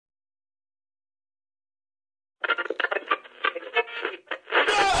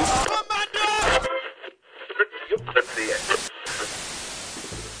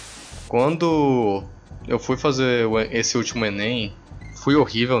Quando eu fui fazer esse último Enem, fui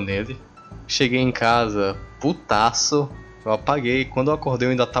horrível nele. Cheguei em casa, putaço, eu apaguei. Quando eu acordei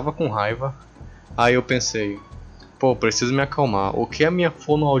eu ainda tava com raiva. Aí eu pensei, pô, preciso me acalmar. O que a minha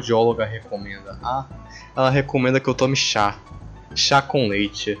fonoaudióloga recomenda? Ela recomenda que eu tome chá. Chá com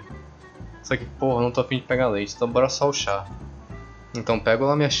leite. Só que, porra, não tô afim de pegar leite, então bora só o chá. Então pego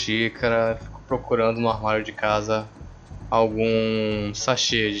lá minha xícara, fico procurando no armário de casa algum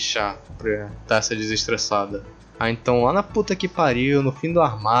sachê de chá pra dar essa desestressada. Então lá na puta que pariu, no fim do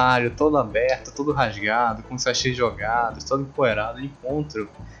armário, todo aberto, todo rasgado, com sachê jogados, todo empoeirado, encontro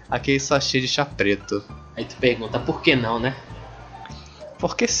aquele sachê de chá preto. Aí tu pergunta, por que não, né?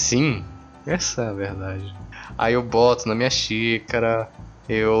 Porque sim, essa é a verdade. Aí eu boto na minha xícara,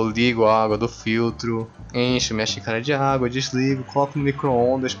 eu ligo a água do filtro, encho minha xícara de água, desligo, coloco no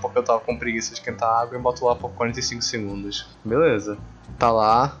micro-ondas porque eu tava com preguiça de esquentar a água e boto lá por 45 segundos. Beleza, tá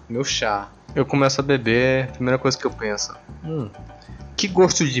lá meu chá. Eu começo a beber, primeira coisa que eu penso, que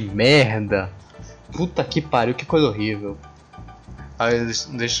gosto de merda. Puta que pariu, que coisa horrível. Aí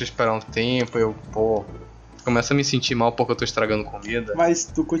deixa eu esperar um tempo, começo a me sentir mal porque eu tô estragando comida. Mas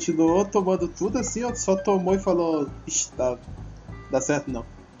tu continuou tomando tudo assim ou tu só tomou e falou, dá certo não?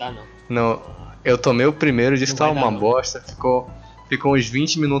 Dá não. Não, eu tomei o primeiro, disse que tava uma bosta, ficou uns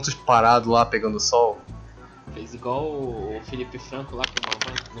 20 minutos parado lá pegando sol. Fez igual o Felipe Franco lá, que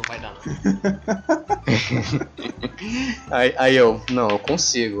não vai dar não. Aí eu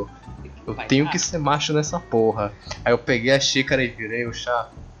consigo. Eu tenho que ser macho nessa porra. Aí eu peguei a xícara e virei o chá.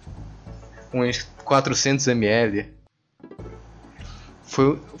 Uns 400 ml.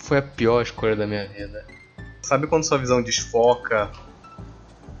 Foi a pior escolha da minha vida. Sabe quando sua visão desfoca?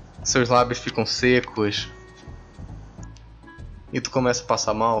 Seus lábios ficam secos e tu começa a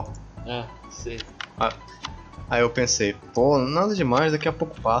passar mal? Sei. Aí eu pensei, pô, nada demais, daqui a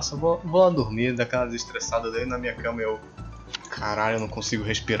pouco passa, vou lá dormir, daquela desestressada daí na minha cama caralho, eu não consigo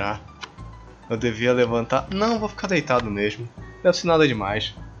respirar. Eu devia levantar, não, vou ficar deitado mesmo, deve ser nada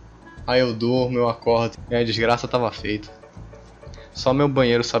demais. Aí eu durmo, eu acordo, e a desgraça tava feita. Só meu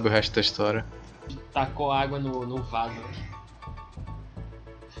banheiro sabe o resto da história. Tacou água no vaso.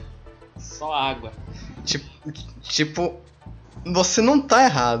 Só água. Tipo, você não tá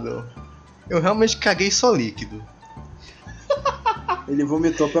errado. Eu realmente caguei só líquido. Ele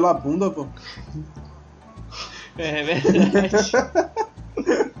vomitou pela bunda, pô. É verdade.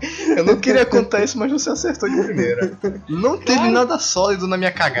 Eu não queria contar isso, mas você acertou de primeira. Não teve nada sólido na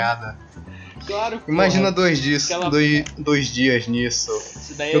minha cagada. Claro. Imagina 2 dias nisso.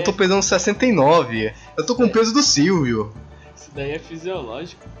 Eu tô pesando 69. Eu tô com o peso do Silvio. Isso daí é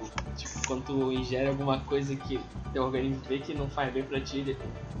fisiológico, pô. Tipo, quando tu ingere alguma coisa que teu organismo vê que não faz bem pra ti,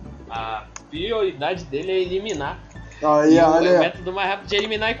 a prioridade dele é eliminar. Aí, o olha, método mais rápido de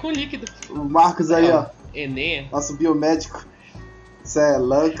eliminar é com líquido. O Marcos aí, ó. Enem. Nosso biomédico. Isso é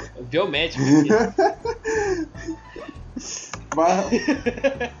louco. Biomédico.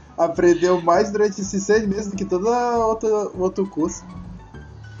 Aprendeu mais durante esses 6 meses do que todo outro curso.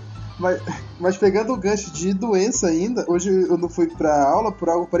 Mas pegando o gancho de doença ainda, hoje eu não fui pra aula por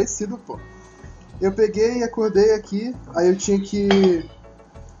algo parecido, pô. Eu peguei e acordei aqui, aí eu tinha que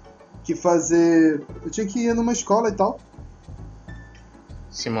fazer... Eu tinha que ir numa escola e tal.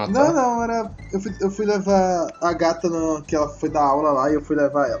 Se matar? Não, eu fui levar a gata que ela foi dar aula lá e eu fui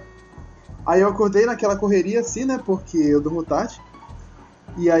levar ela. Aí eu acordei naquela correria assim, né, porque eu durmo tarde.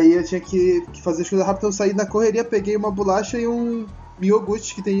 E aí eu tinha que fazer as coisas rápido, eu saí na correria, peguei uma bolacha e um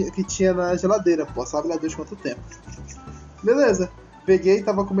iogurte que tinha na geladeira, pô, sabe lá Deus quanto tempo. Beleza, peguei,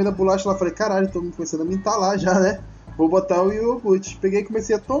 tava comendo a bolacha lá, falei, caralho, tô começando a me entalar já, né? Vou botar o iogurte. Peguei e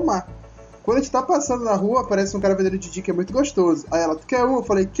comecei a tomar. Quando a gente tá passando na rua, aparece um cara vendendo Didi que é muito gostoso. Aí ela, tu quer um? Eu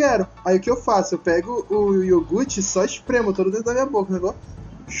falei, quero. Aí o que eu faço? Eu pego o iogurte e só espremo todo dentro da minha boca, negócio.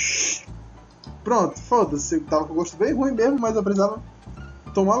 Pronto, foda-se. Tava com gosto bem ruim mesmo, mas eu precisava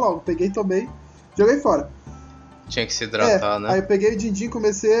tomar logo. Peguei, tomei, joguei fora. Tinha que se hidratar, né? Aí eu peguei o din-din,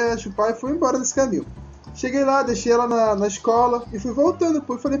 comecei a chupar e fui embora desse caminho. Cheguei lá, deixei ela na escola e fui voltando.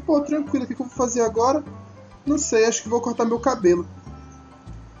 Pô, falei, pô, tranquilo, o que eu vou fazer agora? Não sei, acho que vou cortar meu cabelo.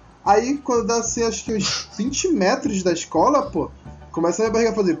 Aí, quando dá assim, acho que uns 20 metros da escola, pô, começa a minha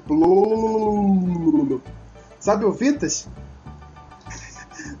barriga a fazer... Sabe o Vitas?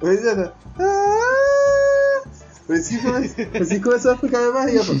 Foi assim que começou a ficar a minha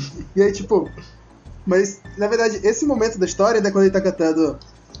barriga, pô. E aí, tipo... Mas, na verdade, esse momento da história é quando ele tá cantando...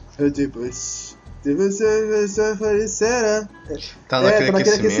 Eu, tipo... Tá naquele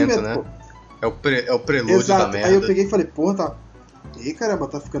aquecimento, né? Pô. É o prelúdio. Exato. Da merda. Aí eu peguei e falei, porra, tá... Ih, caramba,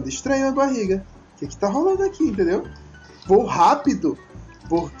 tá ficando estranho a barriga. O que tá rolando aqui, entendeu? Vou rápido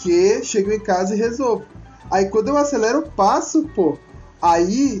Porque chego em casa e resolvo. Aí quando eu acelero o passo, pô,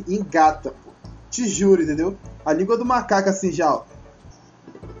 aí engata, pô. Te juro, entendeu? A língua do macaco assim já, ó.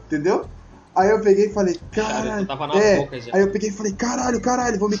 Entendeu? Aí eu peguei e falei, caralho. Aí eu peguei e falei, caralho,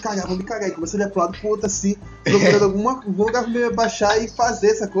 vou me cagar. E comecei a olhar pro lado pro outro assim, procurando algum lugar pra me baixar e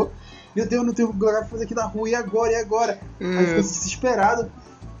fazer, sacou? Meu Deus, não tenho lugar pra fazer aqui na rua, e agora? Aí eu fiquei desesperado.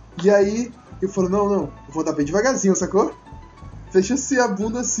 E aí eu falei, não, eu vou dar bem devagarzinho, sacou? Fecha assim a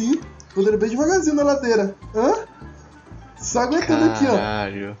bunda assim, vou dar bem devagarzinho na ladeira. Só aguentando aqui, ó.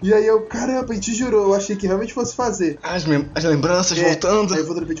 E aí eu, caramba, e te juro, eu achei que realmente fosse fazer. As lembranças voltando. Aí eu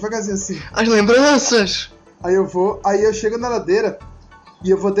vou dar bem devagarzinho assim. As lembranças! Aí eu chego na ladeira e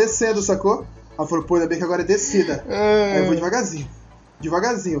eu vou descendo, sacou? Aí eu falo, pô, ainda bem que agora é descida. Aí eu vou devagarzinho.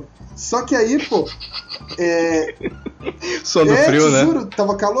 Só que aí, pô, sono frio, te né? juro,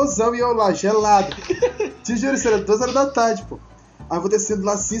 tava calorzão e eu lá, gelado. Te juro, isso era 2 horas da tarde, pô. Aí eu vou descendo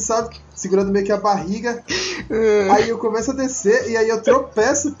lá assim, sabe? Segurando meio que a barriga. Aí eu começo a descer e aí eu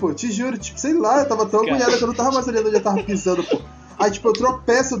tropeço, pô. Te juro, tipo, sei lá, eu tava tão agoniado que eu não tava mais olhando onde eu tava pisando, pô. Aí, tipo, eu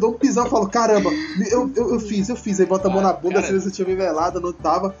tropeço, eu dou um pisão e falo, caramba, eu fiz. Aí bota a mão na bunda, assim, se eu tinha me velado, não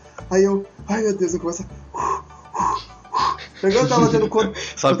tava. Aí eu, ai meu Deus, eu começo a... Eu tava tendo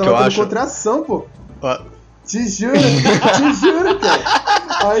contração, pô. Te juro, cara.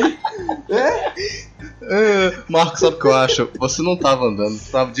 Aí, Marco, sabe o que eu acho? Você não tava andando,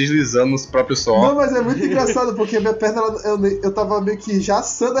 você tava deslizando nos próprios sons. Não, mas é muito engraçado, porque a minha perna, eu tava meio que já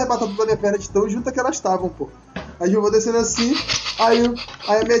assando a batata da minha perna de tão junta que elas estavam, pô. Aí eu vou descendo assim, aí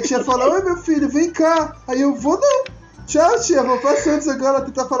a minha tia fala, oi meu filho, vem cá. Aí eu vou, não. Tchau, tia, vou pra Santos agora,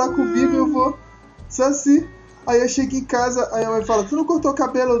 tentar falar comigo, eu vou. Só assim. Aí eu chego em casa, aí a mãe fala, tu não cortou o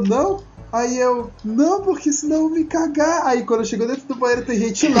cabelo, não? Aí eu, não, porque senão eu vou me cagar. Aí quando eu chego dentro do banheiro tem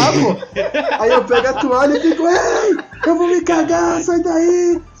gente lá, pô. Aí eu pego a toalha e fico, ei, eu vou me cagar, sai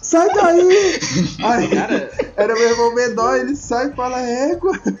daí. Aí, cara, era meu irmão menor, ele sai e fala,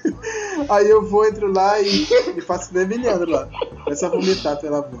 égua. Aí eu vou, entro lá e faço que nem Emiliandro lá. Começa a vomitar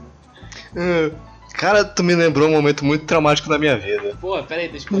pela bunda. Cara, tu me lembrou um momento muito traumático da minha vida. Pô, peraí,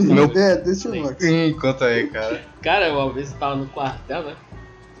 deixa eu contar. Deixa eu ver. Conta aí, cara. Cara, uma vez eu tava no quartel, né?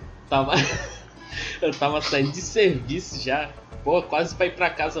 Eu tava saindo de serviço já. Pô, quase pra ir pra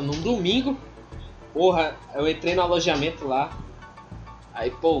casa num domingo. Porra, eu entrei no alojamento lá. Aí,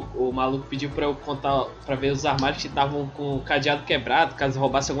 pô, o maluco pediu pra eu contar, pra ver os armários que estavam com o cadeado quebrado. Caso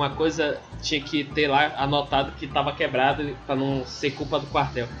roubasse alguma coisa, tinha que ter lá anotado que tava quebrado pra não ser culpa do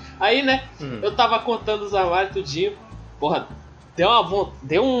quartel. Aí, né, eu tava contando os armários tudinho. Porra,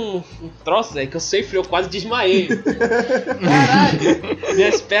 deu um troço, Zé, que eu sei frio, eu quase desmaiei. Caralho,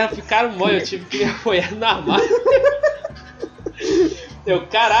 minhas pernas ficaram mole, eu tive que me apoiar no armário. Eu,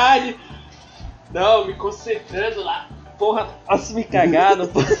 caralho, não, me concentrando lá. Porra, posso me cagar, não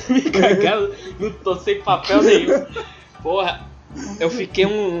tô sem papel nenhum. Porra, eu fiquei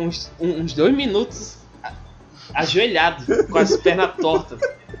uns 2 minutos ajoelhado, com as pernas tortas,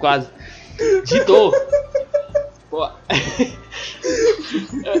 quase, de dor. Porra.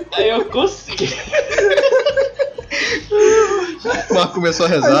 Aí eu consegui. O Marco começou a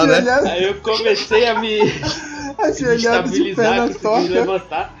rezar, né? Aí eu comecei a me estabilizar, consegui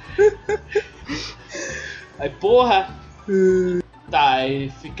levantar. Aí, porra. Tá, aí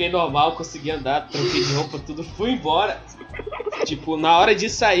fiquei normal, consegui andar, troquei de roupa, tudo, fui embora. Tipo, na hora de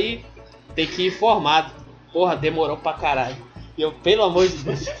sair, tem que ir formado. Porra, demorou pra caralho. E eu, pelo amor de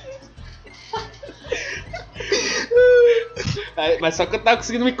Deus. Aí, mas só que eu tava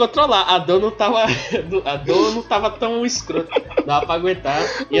conseguindo me controlar. A dor não tava tão escrota. Dava pra aguentar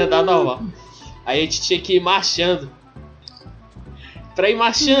e andar normal. Aí a gente tinha que ir marchando. Pra ir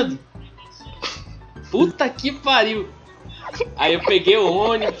marchando. Puta que pariu. Aí eu peguei o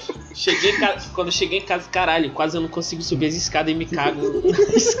ônibus, cheguei em casa, quando eu cheguei em casa, caralho, quase eu não consigo subir as escadas e me cago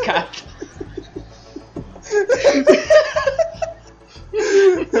na escada.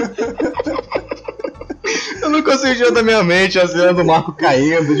 Eu não consigo tirar da minha mente a cena do Marco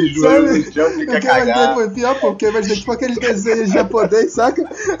caindo de joelho no chão, fica cagado. Foi pior, porque imagina tipo aquele desenho japonês, saca?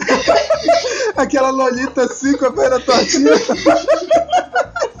 Aquela lolita assim com a perna tortinha.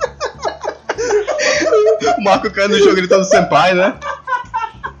 O Marco cai no chão gritando senpai, né?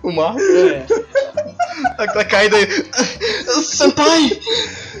 O Marco. Tá caindo aí. Senpai!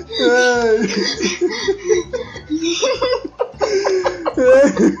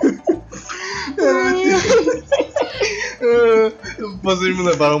 Vocês me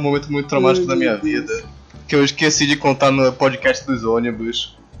levaram a um momento muito traumático da minha vida, que eu esqueci de contar no podcast dos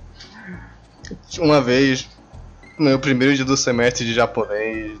ônibus. Uma vez, no meu primeiro dia do semestre de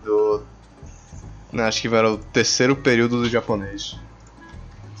japonês, acho que era o 3º período do japonês.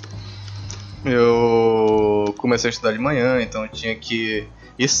 eu comecei a estudar de manhã, então eu tinha que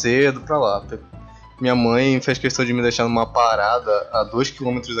ir cedo pra lá. Minha mãe fez questão de me deixar numa parada a 2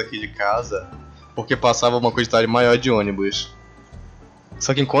 km daqui de casa, porque passava uma quantidade maior de ônibus.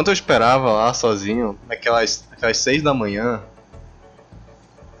 Só que enquanto eu esperava lá sozinho, aquelas 6 da manhã,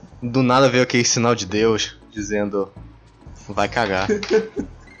 do nada veio aquele sinal de Deus dizendo: vai cagar.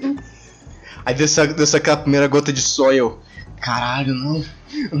 Aí desceu aquela primeira gota de suor e eu: caralho, não,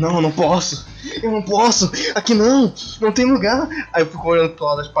 eu não posso, aqui não tem lugar. Aí eu fico olhando pro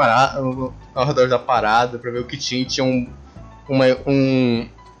lado das paradas, ao redor da parada pra ver o que tinha. Tinha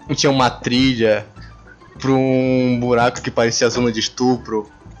uma trilha pra um buraco que parecia a zona de estupro.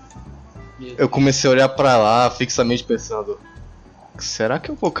 Eu comecei a olhar pra lá fixamente pensando: será que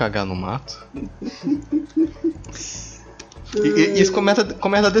eu vou cagar no mato? E isso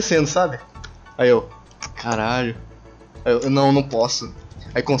começa descendo, sabe? Aí eu: caralho. Eu não posso.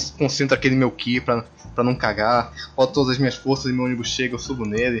 Aí concentro aquele meu ki pra não cagar. Boto todas as minhas forças e meu ônibus chega, eu subo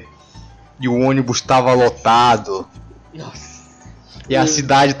nele. E o ônibus tava lotado. Nossa. E a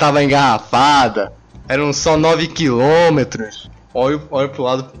cidade tava engarrafada. Eram só 9 quilômetros. Olho pro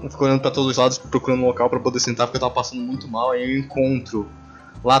lado, fico olhando pra todos os lados, procurando um local pra poder sentar, porque eu tava passando muito mal. Aí eu encontro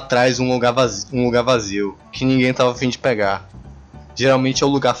lá atrás um lugar vazio que ninguém tava a fim de pegar. Geralmente é o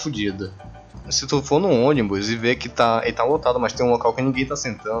lugar fudido. Se tu for num ônibus e ver que ele tá lotado, mas tem um local que ninguém tá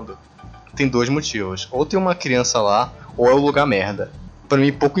sentando, tem 2 motivos: ou tem uma criança lá, ou é o lugar merda. Pra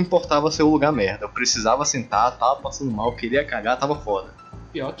mim pouco importava ser o lugar merda. Eu precisava sentar, tava passando mal, queria cagar, tava foda.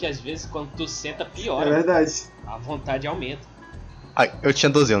 Pior que às vezes quando tu senta, piora. É verdade. A vontade aumenta. Ai, eu tinha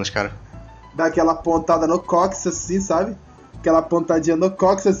 12 anos, cara. Dá aquela pontada no cóccix assim, sabe? Aquela pontadinha no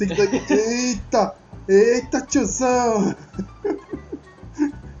cóccix assim que tá... Eita, tiozão!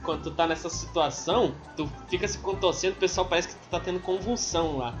 Quando tu tá nessa situação, tu fica se contorcendo, o pessoal parece que tu tá tendo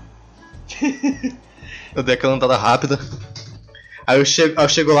convulsão lá. Eu dei aquela andada rápida. Aí eu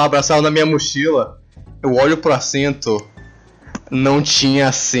chego lá, abraçado na minha mochila. Eu olho pro assento. Não tinha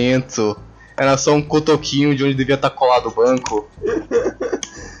assento. Era só um cotoquinho de onde devia estar colado o banco.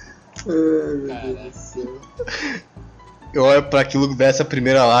 Ai, meu Deus do céu. Eu olho pra aquilo, desce a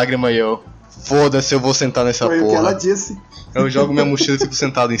primeira lágrima e eu: foda-se, eu vou sentar nessa Foi porra. o que ela disse. Eu jogo minha mochila e fico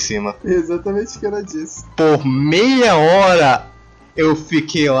sentado em cima. Exatamente o que ela disse. Por meia hora eu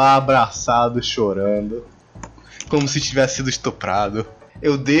fiquei lá abraçado, chorando, como se tivesse sido estuprado.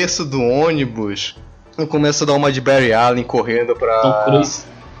 Eu desço do ônibus, eu começo a dar uma de Barry Allen correndo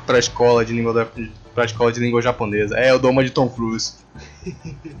pra escola de língua japonesa. Eu dou uma de Tom Cruise.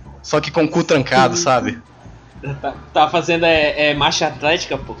 Só que com o cu trancado, sabe? Tá fazendo marcha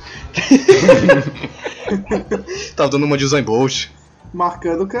atlética, pô. Tava dando uma de Usain Bolt.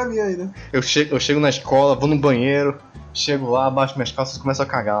 Marcando o caminho aí, né? Eu chego na escola, vou no banheiro, chego lá, abaixo minhas calças e começo a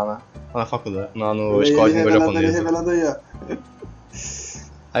cagar lá na faculdade, lá no escola de língua japonesa. Revelando aí, ó.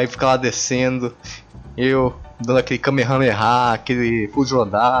 Aí fica lá descendo, eu dando aquele Kamehameha, aquele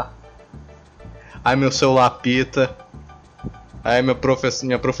Fujodá. Aí meu celular apita. Aí minha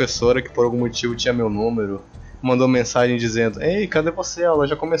professora, que por algum motivo tinha meu número, mandou mensagem dizendo: ei, cadê você? A aula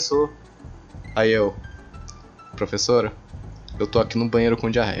já começou. Aí eu: professora, eu tô aqui no banheiro com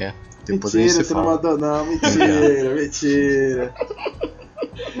diarreia. Depois mentira, a gente se você fala. não mandou não, mentira.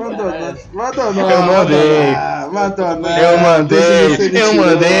 Mandou não. Eu mandei. Mandou não.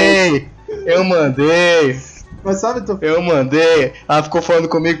 Eu mandei. Mas sabe, tu... Eu mandei. Ela ficou falando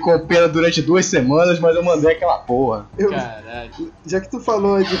comigo com pena durante 2 semanas, mas eu mandei aquela porra. Caralho. Já que tu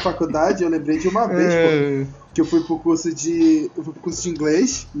falou de faculdade, eu lembrei de uma vez, pô, que eu fui pro curso de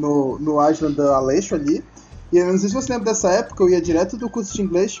inglês no Aslan da Aleixo ali. E eu não sei se você lembra dessa época, eu ia direto do curso de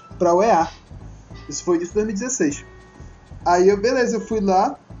inglês pra UEA. Isso foi início de 2016. Aí eu fui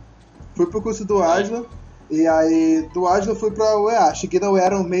lá, fui pro curso do Aslan, e aí do Aslan eu fui pra UEA. Cheguei na UEA,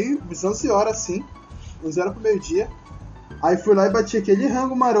 eram uns 11 horas assim, 11 horas pro meio-dia. Aí fui lá e bati aquele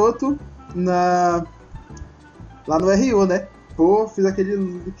rango maroto lá no RU, né? Pô, fiz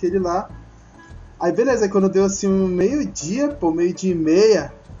aquele lá. Aí beleza, aí quando deu assim um meio-dia e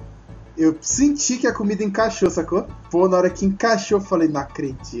meia, eu senti que a comida encaixou, sacou? Pô, na hora que encaixou, eu falei: não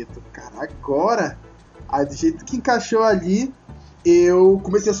acredito, cara, agora? Aí do jeito que encaixou ali, eu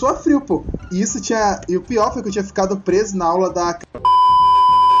comecei a suar frio, pô. E o pior foi que eu tinha ficado preso na aula da...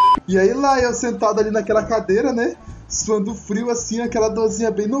 E aí lá, eu sentado ali naquela cadeira, né? Suando frio assim, aquela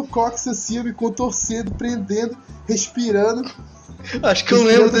dorzinha bem no cóccix assim, eu me contorcendo, prendendo, respirando. Acho que eu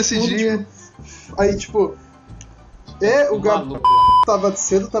lembro desse fundo, dia. Tipo, aí, tipo... o Gabriel tava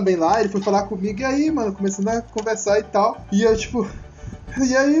cedo também lá, ele foi falar comigo, e aí, mano, começando a conversar e tal. E eu, tipo...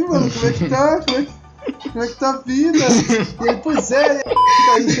 E aí, mano, como é que tá? Como é que tá a vida? E aí, pois é,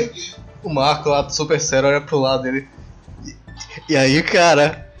 O Marco lá, super sério, olha pro lado dele. E aí,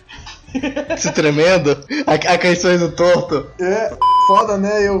 cara? Se tremendo? Aquele sorriso torto. É, foda,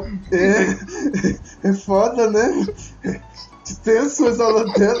 né? É foda, né? Tenso as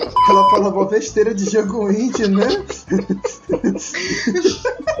aulas dela. Ela fala uma besteira de jogo indie, né?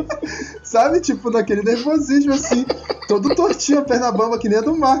 Sabe, tipo, naquele nervosismo, assim. Todo tortinho, a perna bamba, que nem a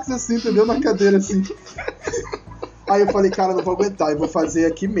do Marcos, assim, entendeu? Na cadeira, assim. Aí eu falei, cara, não vou aguentar, eu vou fazer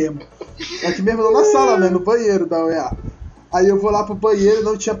aqui mesmo. Aqui mesmo, não na sala, né? No banheiro da UEA. Aí eu vou lá pro banheiro,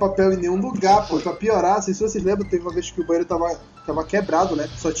 não tinha papel em nenhum lugar, pô. Pra piorar, não sei se vocês lembram, teve uma vez que o banheiro tava quebrado, né?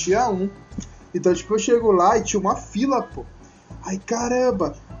 Só tinha um. Então, tipo, eu chego lá e tinha uma fila, pô. Ai,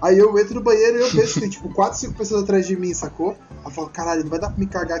 caramba. Aí eu entro no banheiro e eu vejo que tem, tipo, 4, 5 pessoas atrás de mim, sacou? Aí eu falo, caralho, não vai dar pra me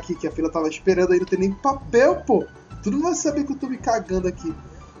cagar aqui, que a fila tava esperando aí, não tem nem papel, pô. Tu não vai saber que eu tô me cagando aqui.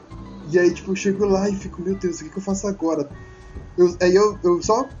 E aí, tipo, eu chego lá e fico, meu Deus, o que eu faço agora? Aí eu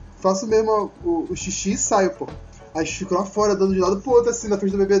só faço mesmo o xixi e saio, pô. Aí fico lá fora, dando de lado pro outro, assim, na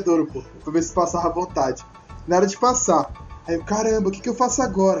frente do bebedouro, pô. Pra ver se passava à vontade. Na hora de passar. Aí eu, caramba, o que eu faço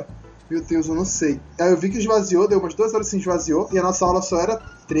agora? Meu Deus, eu não sei. Aí eu vi que esvaziou, deu umas 2 horas assim, esvaziou. E a nossa aula só era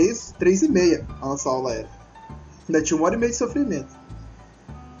 3h30. A nossa aula era. Ainda tinha 1h30 de sofrimento.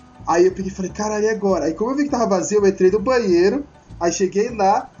 Aí eu peguei e falei, caralho, e agora? Aí como eu vi que tava vazio, eu entrei no banheiro. Aí cheguei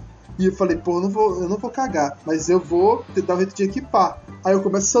lá. E eu falei, pô, eu não vou cagar. Mas eu vou tentar um jeito de equipar. Aí eu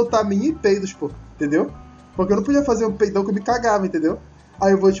começo a soltar mini peidos, pô. Entendeu? Porque eu não podia fazer um peidão que eu me cagava, entendeu?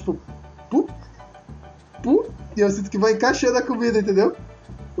 Aí eu vou tipo, pu, pu, e eu sinto que vai encaixando a comida, entendeu?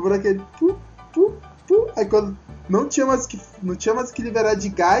 Eu vou naquele pu, pu, pu. Aí quando não tinha mais o que liberar de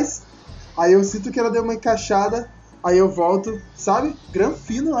gás, aí eu sinto que ela deu uma encaixada, aí eu volto, sabe?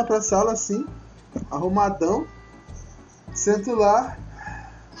 Granfino lá pra sala, assim, arrumadão, sento lá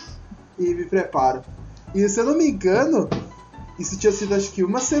e me preparo. E se eu não me engano, isso tinha sido acho que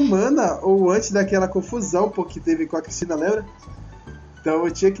 1 semana ou antes daquela confusão, pô, que teve com a Cristina, lembra? Então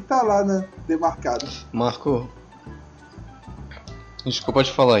eu tinha que estar lá, né, demarcado. Marco, desculpa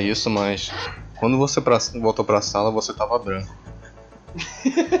te falar isso, mas quando você voltou pra sala, você tava branco.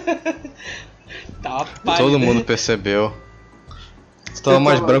 Tava pálido. Todo mundo percebeu. Você tava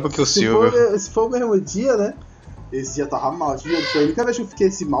mais branco que o Silvio. Se for o mesmo dia, né? Esse dia tava mal, viu? Foi a única vez que eu fiquei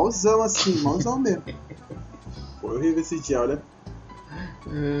esse malzão assim, malzão mesmo. Foi horrível esse dia, olha.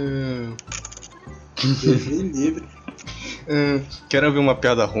 Deus me livre. Quero ouvir uma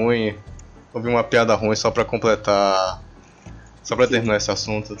piada ruim. Ouvir uma piada ruim só pra completar. Só pra terminar esse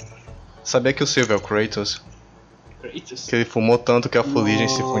assunto. Sabia que o Silvio é o Kratos? Kratos? Que ele fumou tanto que a fuligem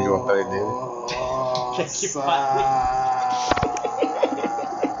se fundiu a pele dele. Nossa, Que pariu.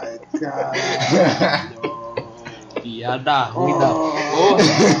 ai, caralho. Piada ruim da porra.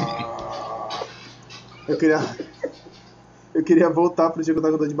 Eu queria voltar pro dia que eu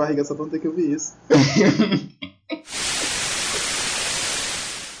tava com dor de barriga só pra não ter que ouvir isso.